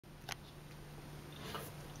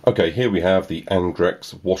Okay, here we have the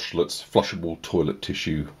Andrex Washlets flushable toilet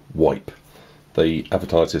tissue wipe. They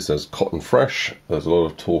advertise this as cotton fresh. There's a lot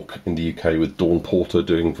of talk in the UK with Dawn Porter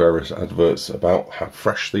doing various adverts about how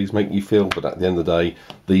fresh these make you feel, but at the end of the day,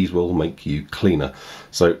 these will make you cleaner.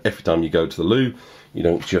 So every time you go to the loo, you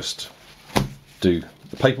don't just do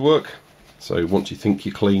the paperwork. So once you think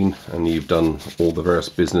you're clean and you've done all the various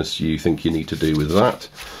business you think you need to do with that,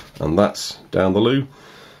 and that's down the loo,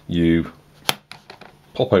 you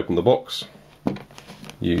pop open the box,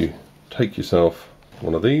 you take yourself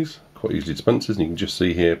one of these, quite easily dispensers, and you can just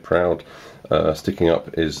see here, proud, sticking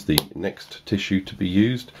up is the next tissue to be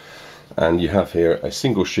used. And you have here a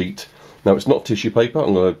single sheet. Now it's not tissue paper,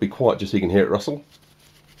 I'm going to be quiet just so you can hear it rustle.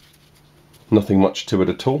 Nothing much to it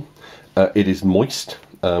at all. It is moist.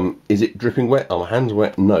 Is it dripping wet? Are my hands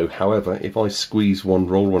wet? No. However, if I squeeze one,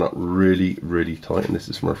 roll one up really, really tight, and this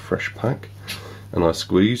is from a fresh pack, and I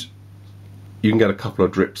squeeze, you can get a couple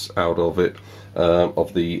of drips out of it,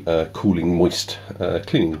 of the cooling, moist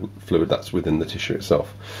cleaning fluid that's within the tissue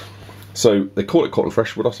itself. So they call it cotton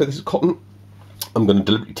fresh. Would I say this is cotton? I'm going to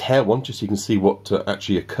deliberately tear one just so you can see what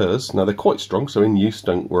actually occurs. Now they're quite strong, so in use,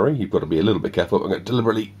 don't worry. You've got to be a little bit careful. I'm going to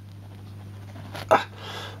deliberately...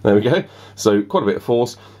 there we go. So quite a bit of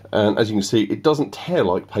force, and as you can see, it doesn't tear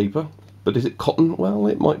like paper. But is it cotton? Well,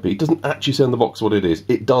 it might be. It doesn't actually say on the box what it is.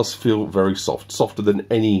 It does feel very soft, softer than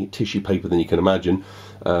any tissue paper than you can imagine.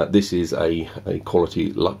 This is a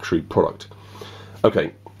quality luxury product.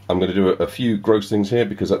 Okay, I'm going to do a few gross things here,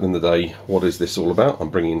 because at the end of the day, what is this all about?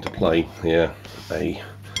 I'm bringing into play here a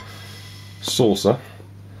saucer.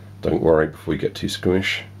 Don't worry before you get too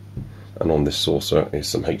squishy. And on this saucer is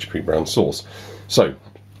some HP brown sauce. So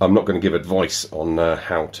I'm not going to give advice on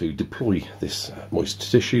how to deploy this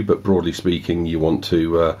moist tissue, but broadly speaking, you want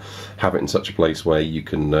to have it in such a place where you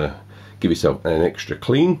can give yourself an extra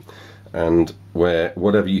clean, and where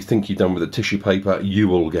whatever you think you've done with the tissue paper, you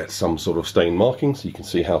will get some sort of stain marking. So you can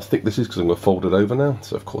see how thick this is, because I'm going to fold it over now.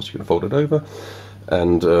 So of course you're going to fold it over,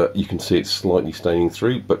 and you can see it's slightly staining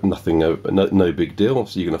through, but nothing, no big deal.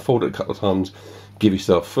 So you're going to fold it a couple of times, give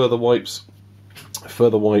yourself further wipes,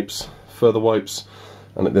 further wipes, further wipes.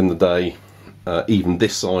 And at the end of the day, even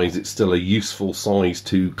this size, it's still a useful size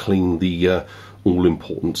to clean the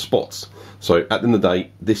all-important spots. So at the end of the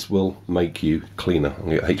day, this will make you cleaner. I'm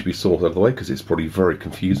going to get HP sauce out of the way, because it's probably very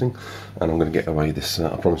confusing. And I'm going to get away this,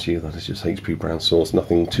 I promise you, that is just HP brown sauce,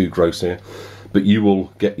 nothing too gross here. But you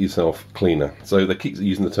will get yourself cleaner. So they keep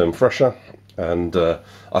using the term fresher, and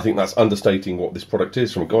I think that's understating what this product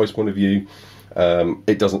is from a guy's point of view.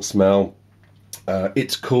 It doesn't smell.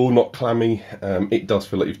 It's cool, not clammy. It does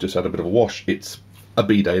feel like you've just had a bit of a wash. It's a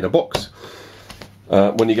bidet in a box.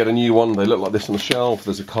 When you get a new one, they look like this on the shelf.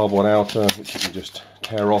 There's a cardboard outer which you can just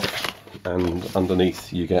tear off, and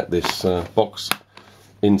underneath you get this box.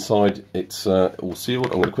 Inside it's all sealed.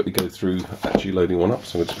 I'm going to quickly go through actually loading one up,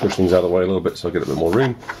 so I'm going to push things out of the way a little bit so I get a bit more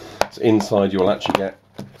room. So inside you'll actually get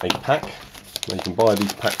a pack. Now you can buy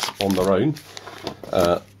these packs on their own.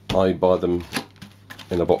 I buy them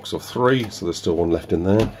in a box of 3, so there's still one left in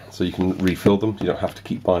there, so you can refill them. You don't have to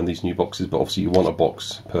keep buying these new boxes, but obviously you want a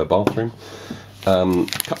box per bathroom.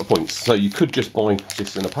 Couple of points. So you could just buy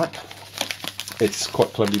this in a pack. It's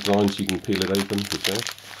quite cleverly designed, so you can peel it open with this,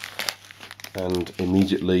 and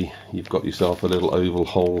immediately you've got yourself a little oval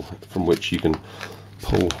hole from which you can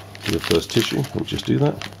pull your first tissue. I'll just do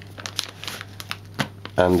that.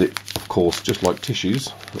 And it, of course, just like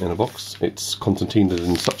tissues in a box, it's concertinaed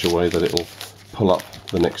in such a way that it'll pull up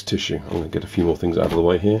the next tissue. I'm going to get a few more things out of the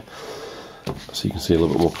way here so you can see a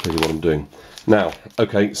little bit more clearly what I'm doing. Now,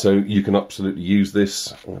 okay, so you can absolutely use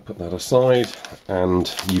this. I'm going to put that aside,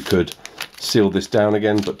 and you could seal this down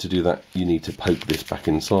again, but to do that you need to poke this back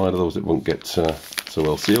inside, otherwise it won't get so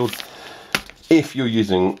well sealed. If you're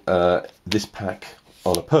using this pack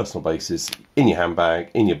on a personal basis, in your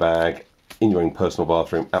handbag, in your bag, in your own personal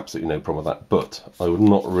bathroom, absolutely no problem with that, but I would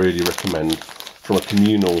not really recommend, from a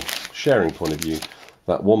communal sharing point of view,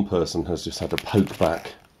 that one person has just had to poke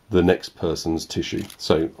back the next person's tissue.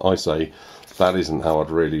 So I say that isn't how I'd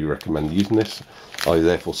really recommend using this. I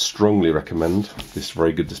therefore strongly recommend this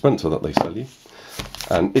very good dispenser that they sell you,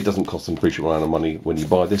 and it doesn't cost an appreciable amount of money when you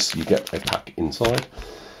buy this. You get a pack inside,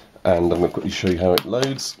 and I'm going to quickly show you how it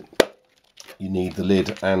loads. You need the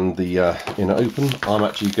lid and the inner open. I'm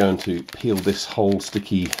actually going to peel this whole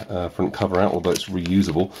sticky front cover out, although it's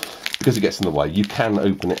reusable, because it gets in the way. You can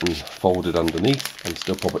open it and fold it underneath and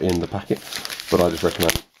still pop it in the packet, but I just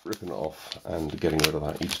recommend ripping it off and getting rid of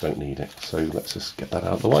that. You just don't need it. So let's just get that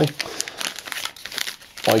out of the way.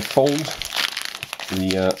 I fold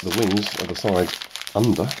the wings of the side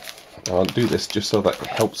under. I'll do this just so that it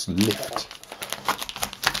helps lift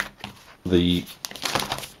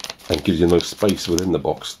and gives you no space within the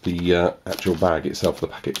box, the actual bag itself, the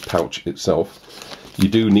packet pouch itself, you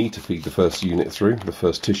do need to feed the first unit through, the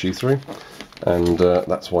first tissue through, and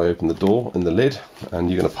that's why I opened the door in the lid, and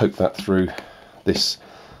you're going to poke that through this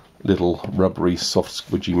little rubbery, soft,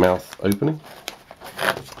 squidgy mouth opening.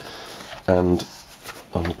 And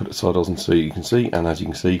I'm going to put it sideways and so you can see, and as you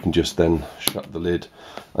can see, you can just then shut the lid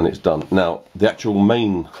and it's done. Now, the actual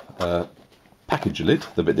main package lid,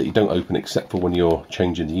 the bit that you don't open except for when you're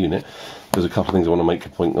changing the unit, there's a couple of things I want to make a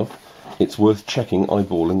point of. It's worth checking,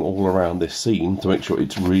 eyeballing all around this seam to make sure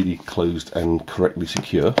it's really closed and correctly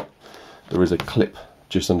secure. There is a clip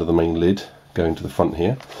just under the main lid going to the front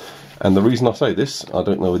here. And the reason I say this, I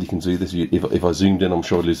don't know whether you can see this, if I zoomed in I'm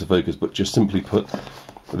sure I'd lose the focus, but just simply put,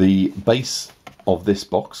 the base of this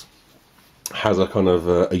box has a kind of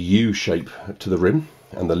a U shape to the rim,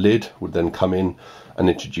 and the lid would then come in and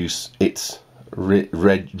introduce its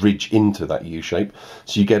ridge into that U shape.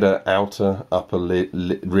 So you get an outer, upper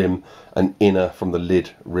rim, an inner from the lid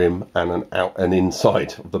rim, and an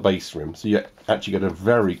inside of the base rim. So you actually get a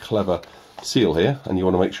very clever seal here, and you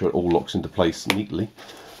want to make sure it all locks into place neatly.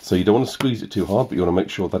 So you don't want to squeeze it too hard, but you want to make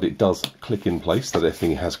sure that it does click in place, that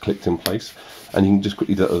everything has clicked in place. And you can just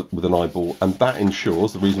quickly do that with an eyeball, and that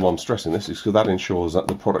ensures, the reason why I'm stressing this is because that ensures that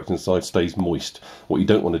the product inside stays moist. What you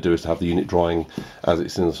don't want to do is to have the unit drying as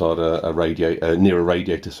it's inside a radiator, near a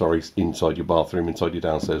radiator, sorry, inside your bathroom, inside your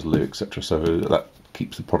downstairs loo, etc. So that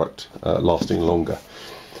keeps the product lasting longer.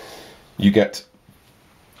 You get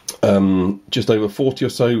just over 40 or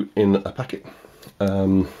so in a packet.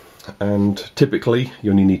 And typically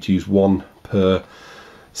you only need to use one per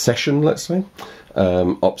session, let's say.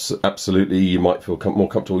 Absolutely, you might feel more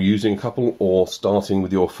comfortable using a couple, or starting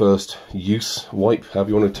with your first use wipe, however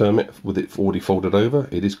you want to term it, with it already folded over.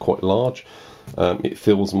 It is quite large. It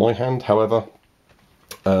fills my hand. However,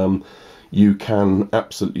 you can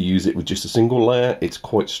absolutely use it with just a single layer. It's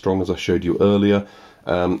quite strong, as I showed you earlier.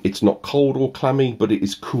 It's not cold or clammy, but it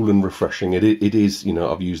is cool and refreshing. It is, you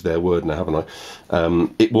know, I've used their word now, haven't I?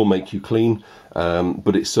 It will make you clean,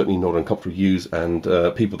 but it's certainly not uncomfortable to use, and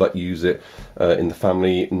people that use it in the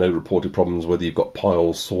family, no reported problems, whether you've got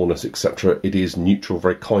piles, soreness, etc. It is neutral,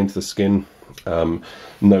 very kind to the skin,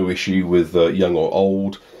 no issue with young or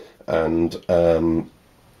old, and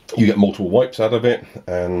you get multiple wipes out of it,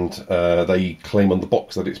 and they claim on the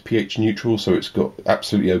box that it's pH neutral, so it's got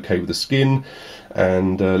absolutely okay with the skin,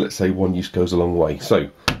 and let's say one use goes a long way. So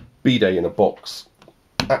Bidet in a box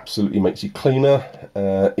absolutely makes you cleaner.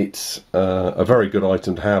 It's a very good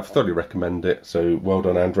item to have, thoroughly recommend it. So well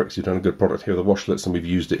done, Andrex, you've done a good product here with the washlets, and we've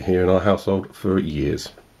used it here in our household for years.